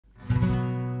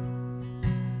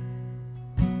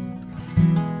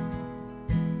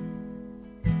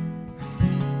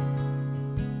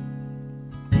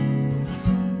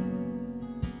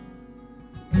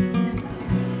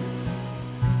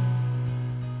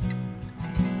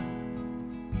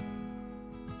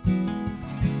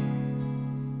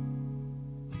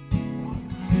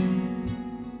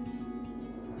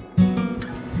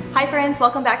Hi friends,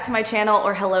 welcome back to my channel,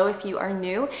 or hello if you are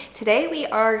new. Today we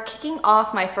are kicking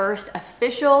off my first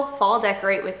official fall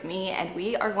decorate with me, and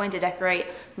we are going to decorate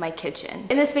my kitchen.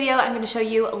 In this video, I'm going to show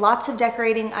you lots of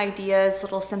decorating ideas,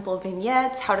 little simple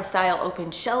vignettes, how to style open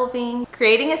shelving,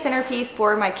 creating a centerpiece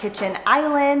for my kitchen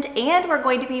island, and we're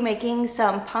going to be making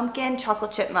some pumpkin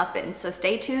chocolate chip muffins. So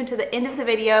stay tuned to the end of the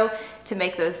video to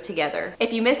make those together.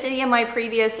 If you missed any of my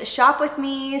previous shop with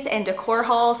me's and decor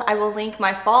hauls, I will link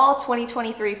my fall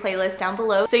 2023 playlist down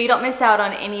below so you don't miss out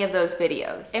on any of those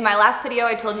videos. In my last video,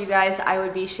 I told you guys I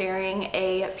would be sharing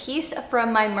a piece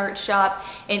from my merch shop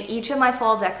in each of my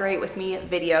fall decorate with me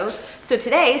videos. So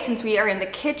today, since we are in the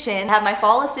kitchen, I have my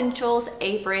fall essentials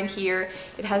apron here.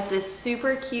 It has this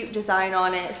super cute design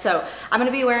on it. So I'm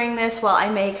gonna be wearing this while I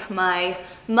make my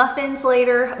muffins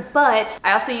later, but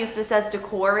I also use this as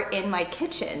decor in my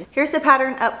kitchen. Here's the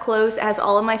pattern up close. It has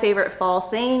all of my favorite fall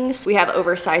things. We have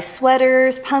oversized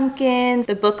sweaters, pumpkins,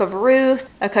 the Book of Ruth,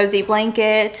 a cozy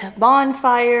blanket,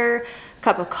 bonfire,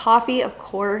 cup of coffee, of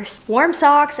course, warm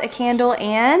socks, a candle,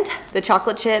 and the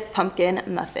chocolate chip pumpkin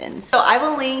muffins. So I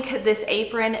will link this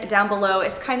apron down below.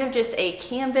 It's kind of just a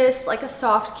canvas, like a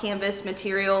soft canvas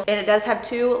material, and it does have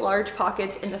two large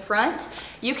pockets in the front.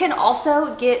 You can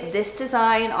also get this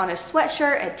design on a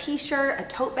sweatshirt, a t-shirt, a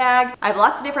tote bag. I have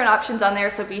lots of different options on there,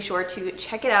 so be sure to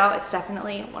check it out. It's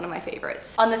definitely one of my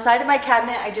favorites. On the side of my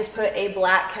cabinet, I just put a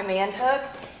black command hook,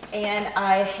 and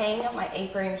I hang my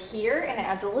apron here, and it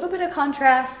adds a little bit of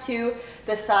contrast to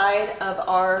the side of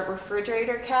our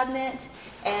refrigerator cabinet,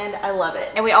 and I love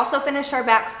it. And we also finished our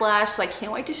backsplash, so I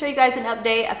can't wait to show you guys an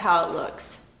update of how it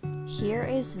looks. Here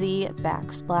is the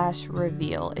backsplash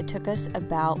reveal. It took us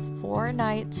about 4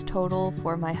 nights total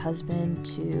for my husband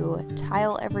to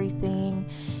tile everything.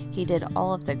 He did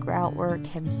all of the grout work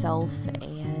himself,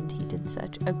 and he did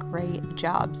such a great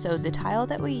job. So the tile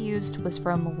that we used was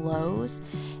from Lowe's,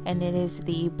 and it is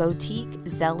the Boutique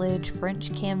Zellage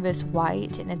French Canvas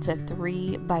White, and it's a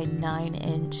 3 by 9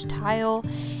 inch tile,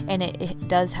 and it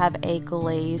does have a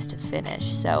glazed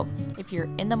finish. So if you're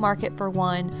in the market for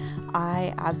one,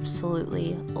 I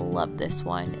absolutely love this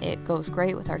one. It goes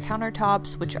great with our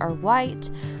countertops, which are white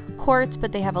quartz,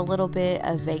 but they have a little bit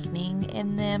of veining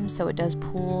in them, so it does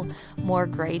pull more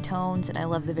gray tones, and I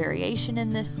love the variation in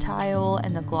this tile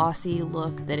and the glossy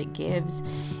look that it gives.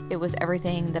 It was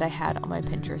everything that I had on my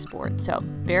Pinterest board, so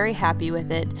very happy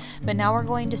with it. But now we're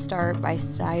going to start by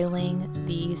styling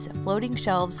these floating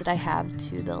shelves that I have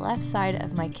to the left side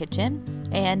of my kitchen,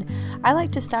 and I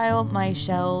like to style my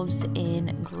shelves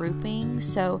in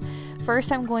groupings. So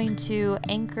first I'm going to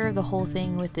anchor the whole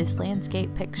thing with this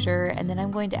landscape picture, and then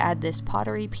I'm going to add this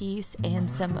pottery piece and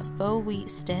some faux wheat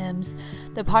stems.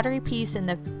 The pottery piece and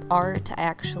the art I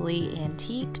actually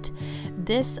antiqued.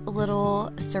 This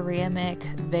little ceramic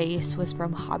vase was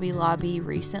from Hobby Lobby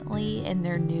recently in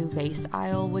their new vase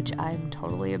aisle, which I'm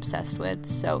totally obsessed with.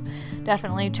 So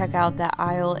definitely check out that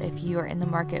aisle if you are in the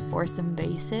market for some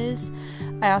vases.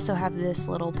 I also have this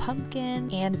little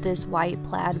pumpkin and this white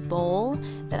plaid bowl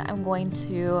that I'm going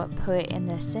to put in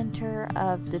the center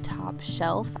of the top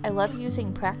shelf. I love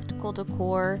using practical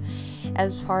decor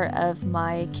as part of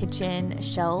my kitchen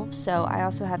shelf. So I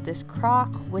also have this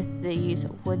crock with these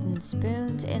wooden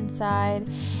spoons inside,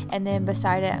 and then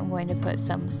beside it I'm going to put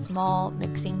some small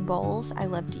mixing bowls. I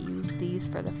love to use these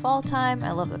for the fall time.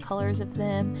 I love the colors of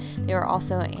them. They are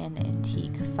also an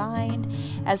antique find,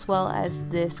 as well as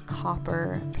this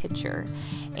copper pitcher,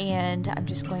 and I'm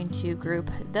just going to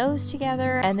group those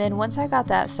together. And then once I got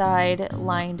that side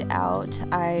lined out,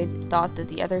 I thought that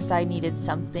the other side needed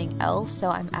something else, so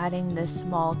I'm adding this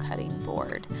small cutting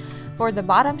board. For the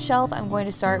bottom shelf, I'm going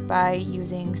to start by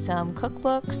using some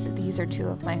cookbooks. These are two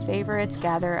of my favorites,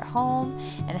 Gather at Home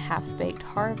and Half-Baked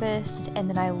Harvest. And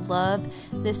then I love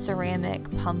this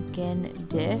ceramic pumpkin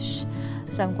dish.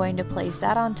 So I'm going to place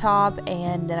that on top,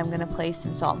 and then I'm going to place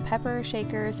some salt and pepper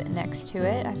shakers next to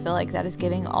it. I feel like that is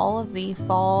giving all of the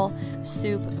fall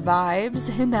soup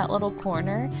vibes in that little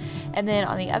corner. And then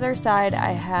on the other side,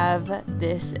 I have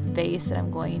this vase that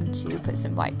I'm going to put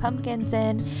some white pumpkins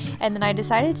in. And then I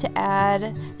decided to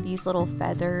add these little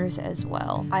feathers as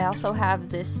well. I also have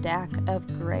this stack of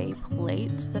gray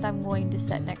plates that I'm going to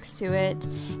set next to it.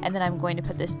 And then I'm going to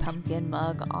put this pumpkin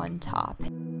mug on top.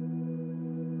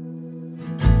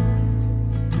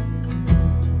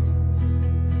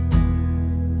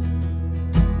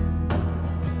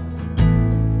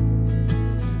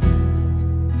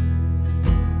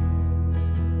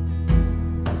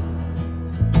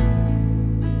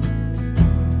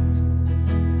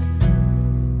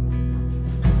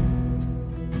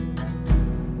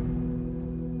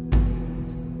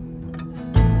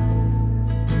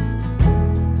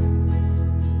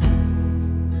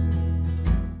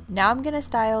 Now I'm going to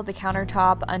style the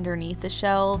countertop underneath the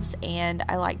shelves, and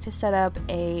I like to set up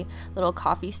a little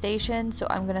coffee station. So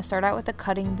I'm going to start out with a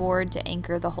cutting board to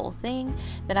anchor the whole thing.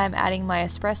 Then I'm adding my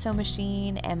espresso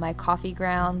machine and my coffee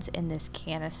grounds in this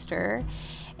canister.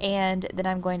 And then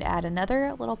I'm going to add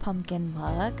another little pumpkin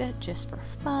mug just for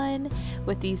fun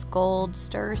with these gold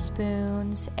stir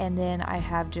spoons. And then I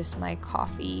have just my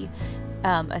coffee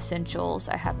essentials.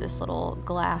 I have this little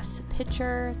glass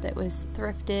pitcher that was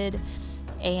thrifted,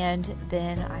 and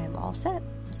then I am all set.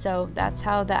 So that's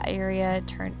how that area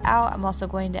turned out. I'm also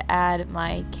going to add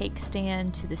my cake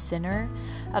stand to the center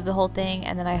of the whole thing,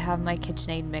 and then I have my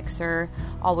KitchenAid mixer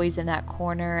always in that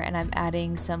corner, and I'm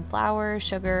adding some flour,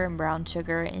 sugar, and brown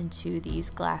sugar into these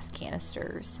glass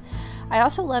canisters. I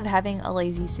also love having a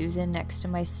Lazy Susan next to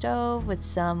my stove with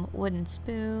some wooden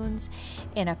spoons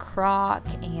and a crock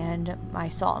and my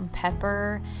salt and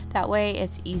pepper. That way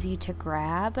it's easy to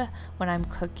grab when I'm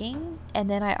cooking. And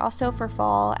then I also for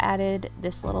fall added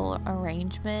this little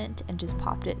arrangement and just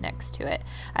popped it next to it.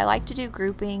 I like to do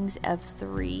groupings of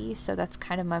 3, so that's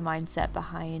kind of my mindset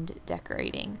behind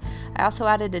decorating. I also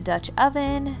added a Dutch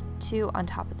oven on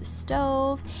top of the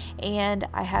stove, and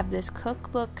I have this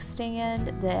cookbook stand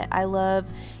that I love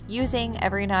using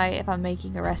every night if I'm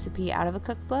making a recipe out of a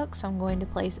cookbook. So I'm going to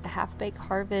place a Half Baked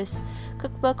Harvest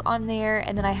cookbook on there,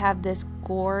 and then I have this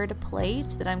gourd plate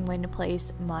that I'm going to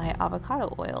place my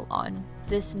avocado oil on.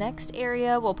 This next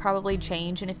area will probably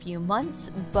change in a few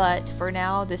months, but for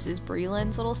now this is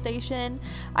Breland's little station.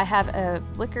 I have a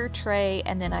wicker tray,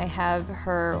 and then I have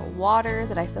her water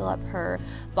that I fill up her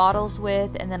bottles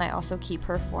with, and then I also keep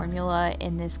her formula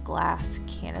in this glass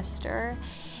canister.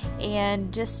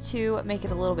 And just to make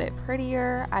it a little bit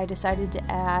prettier, I decided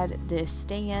to add this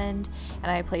stand,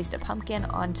 and I placed a pumpkin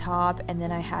on top, and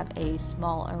then I have a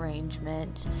small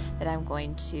arrangement that I'm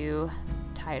going to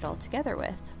tie it all together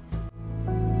with.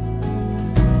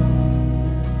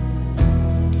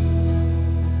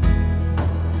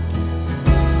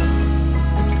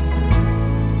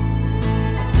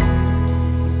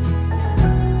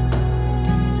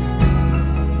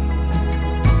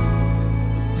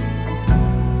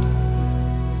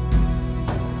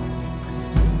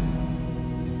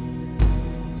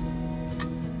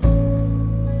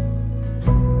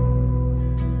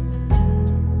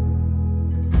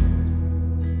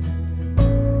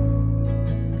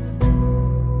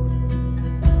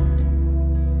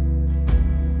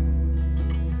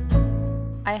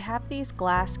 I have these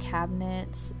glass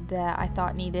cabinets that I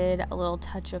thought needed a little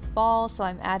touch of fall, so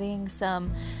I'm adding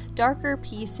some darker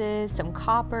pieces, some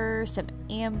copper, some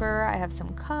amber. I have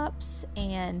some cups,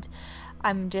 and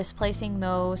I'm just placing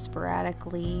those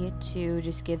sporadically to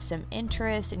just give some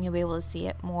interest, and you'll be able to see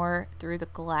it more through the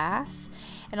glass.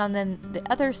 And on the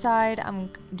other side,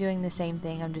 I'm doing the same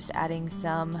thing. I'm just adding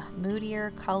some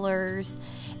moodier colors,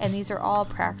 and these are all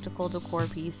practical decor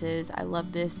pieces. I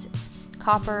love this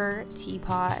copper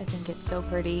teapot. I think it's so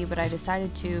pretty, but I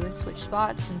decided to switch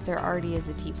spots since there already is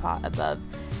a teapot above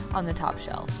on the top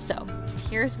shelf. So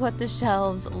here's what the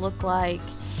shelves look like,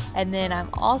 and then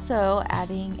I'm also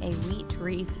adding a wheat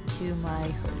wreath to my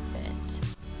hood vent.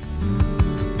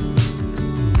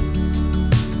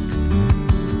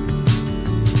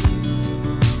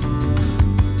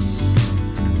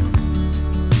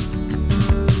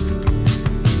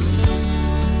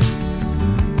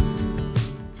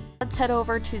 Head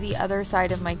over to the other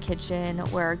side of my kitchen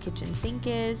where our kitchen sink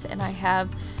is, and I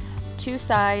have 2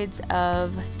 sides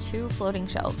of 2 floating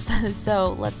shelves.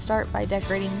 So let's start by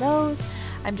decorating those.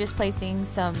 I'm just placing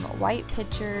some white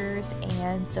pitchers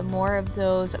and some more of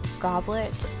those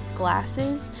goblet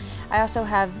glasses. I also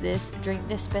have this drink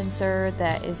dispenser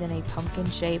that is in a pumpkin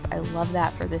shape. I love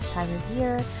that for this time of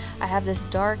year. I have this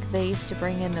dark vase to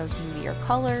bring in those moodier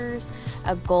colors,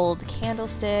 a gold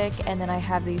candlestick, and then I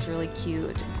have these really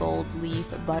cute gold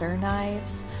leaf butter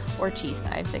knives or cheese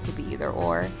knives. It could be either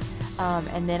or.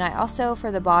 And then I also,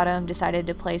 for the bottom, decided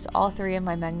to place all 3 of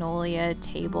my Magnolia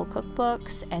table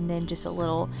cookbooks, and then just a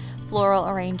little floral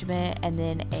arrangement, and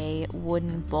then a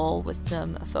wooden bowl with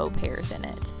some faux pears in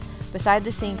it. Beside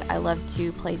the sink, I love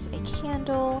to place a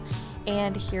candle,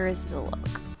 and here is the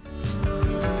look.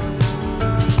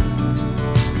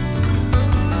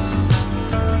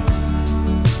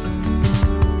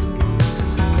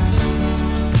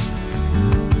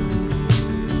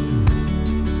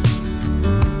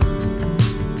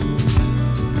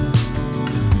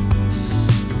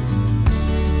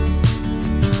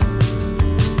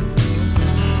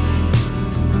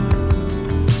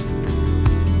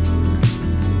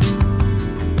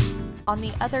 On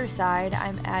the other side,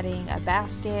 I'm adding a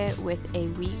basket with a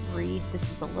wheat wreath. This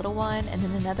is a little one, and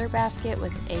then another basket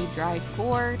with a dried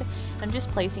gourd. I'm just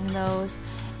placing those.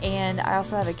 And I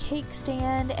also have a cake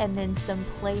stand and then some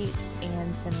plates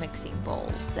and some mixing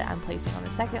bowls that I'm placing on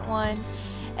the second one.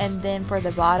 And then for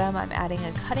the bottom, I'm adding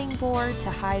a cutting board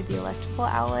to hide the electrical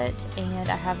outlet, and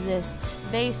I have this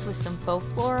vase with some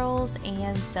faux florals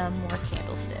and some more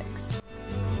candlesticks.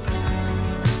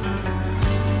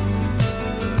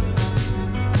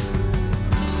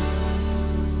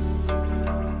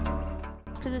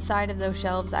 To the side of those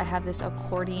shelves, I have this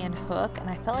accordion hook, and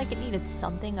I felt like it needed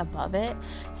something above it,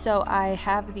 so I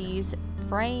have these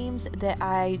frames that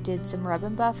I did some rub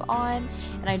and buff on,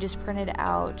 and I just printed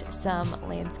out some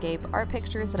landscape art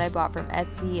pictures that I bought from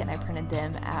Etsy, and I printed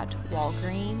them at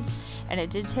Walgreens. And it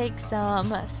did take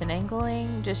some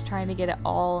finagling, just trying to get it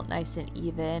all nice and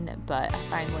even, but I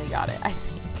finally got it, I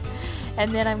think.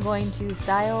 And then I'm going to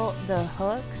style the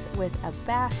hooks with a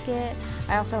basket.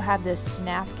 I also have this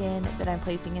napkin that I'm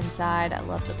placing inside. I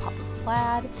love the pop of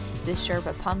plaid. This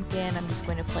Sherpa pumpkin I'm just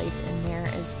going to place in there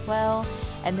as well.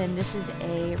 And then this is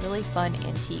a really fun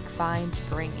antique find to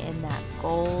bring in that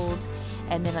gold.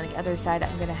 And then on the other side,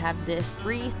 I'm going to have this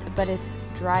wreath, but it's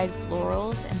dried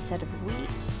florals instead of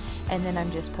wheat. And then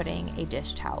I'm just putting a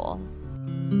dish towel.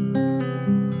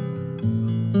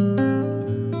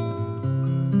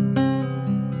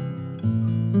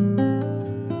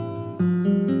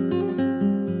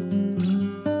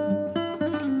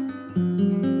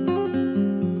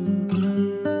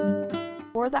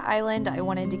 For the island, I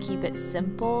wanted to keep it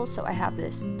simple, so I have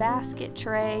this basket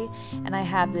tray, and I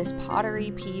have this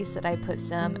pottery piece that I put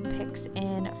some picks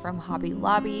in from Hobby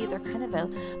Lobby. They're kind of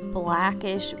a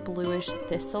blackish, bluish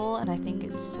thistle, and I think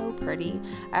it's so pretty.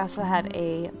 I also have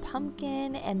a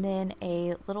pumpkin and then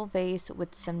a little vase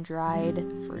with some dried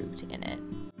fruit in it.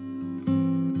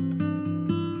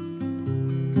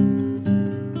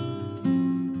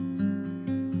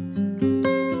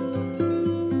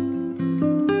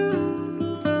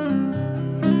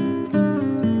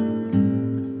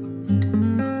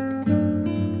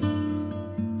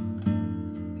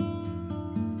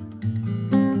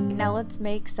 Now let's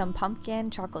make some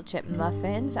pumpkin chocolate chip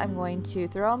muffins. I'm going to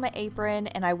throw on my apron,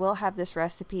 and I will have this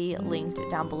recipe linked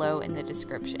down below in the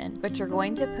description. But you're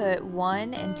going to put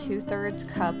 1 2/3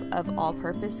 cup of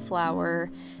all-purpose flour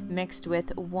mixed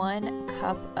with 1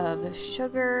 cup of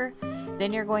sugar.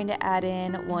 Then you're going to add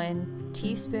in 1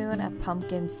 teaspoon of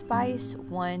pumpkin spice,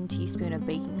 1 teaspoon of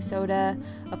baking soda,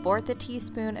 1/4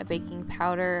 teaspoon of baking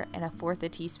powder, and 1/4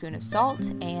 teaspoon of salt,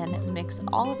 and mix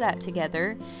all of that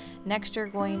together. Next, you're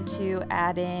going to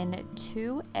add in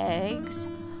 2 eggs,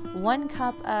 1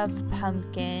 cup of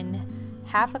pumpkin,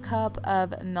 1/2 cup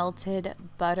of melted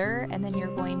butter, and then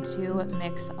you're going to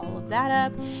mix all of that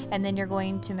up. And then you're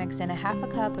going to mix in 1/2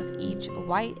 cup of each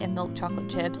white and milk chocolate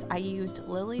chips. I used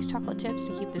Lily's chocolate chips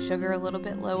to keep the sugar a little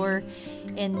bit lower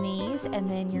in these. And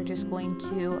then you're just going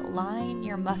to line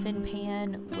your muffin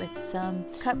pan with some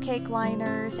cupcake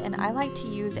liners, and I like to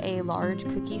use a large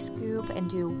cookie scoop and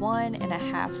do 1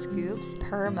 1/2 scoops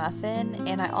per muffin.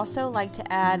 And I also like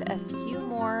to add a few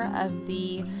more of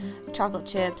the chocolate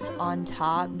chips on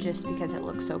top just because it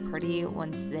looks so pretty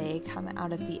once they come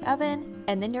out of the oven.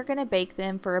 And then you're going to bake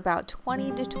them for about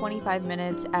 20 to 25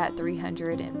 minutes at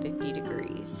 350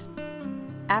 degrees.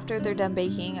 After they're done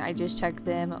baking, I just check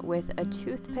them with a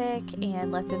toothpick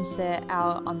and let them sit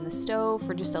out on the stove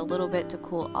for just a little bit to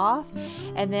cool off.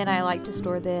 And then I like to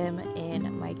store them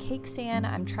in my cake stand.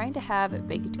 I'm trying to have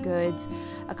baked goods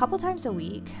a couple times a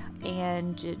week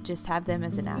and just have them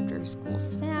as an after school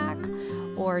snack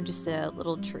or just a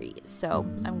little treat. So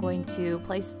I'm going to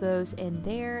place those in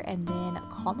there and then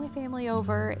call my family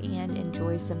over and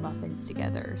enjoy some muffins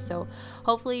together. So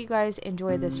hopefully you guys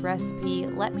enjoy this recipe.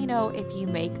 Let me know if you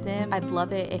make them. I'd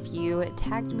love it if you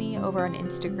tagged me over on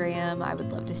Instagram. I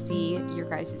would love to see your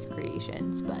guys'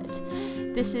 creations, but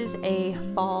this is a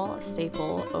fall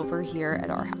staple over here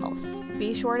at our house.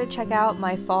 Be sure to check out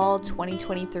my fall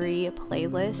 2023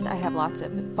 playlist. I have lots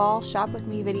of fall shop with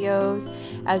me videos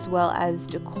as well as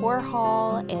decor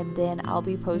haul, and then I'll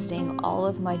be posting all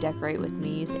of my decorate with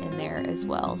me's in there as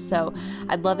well. So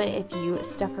I'd love it if you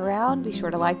stuck around. Be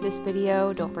sure to like this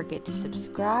video. Don't forget to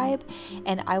subscribe,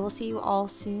 and I will see you all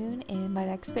soon in my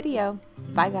next video.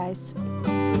 Bye guys.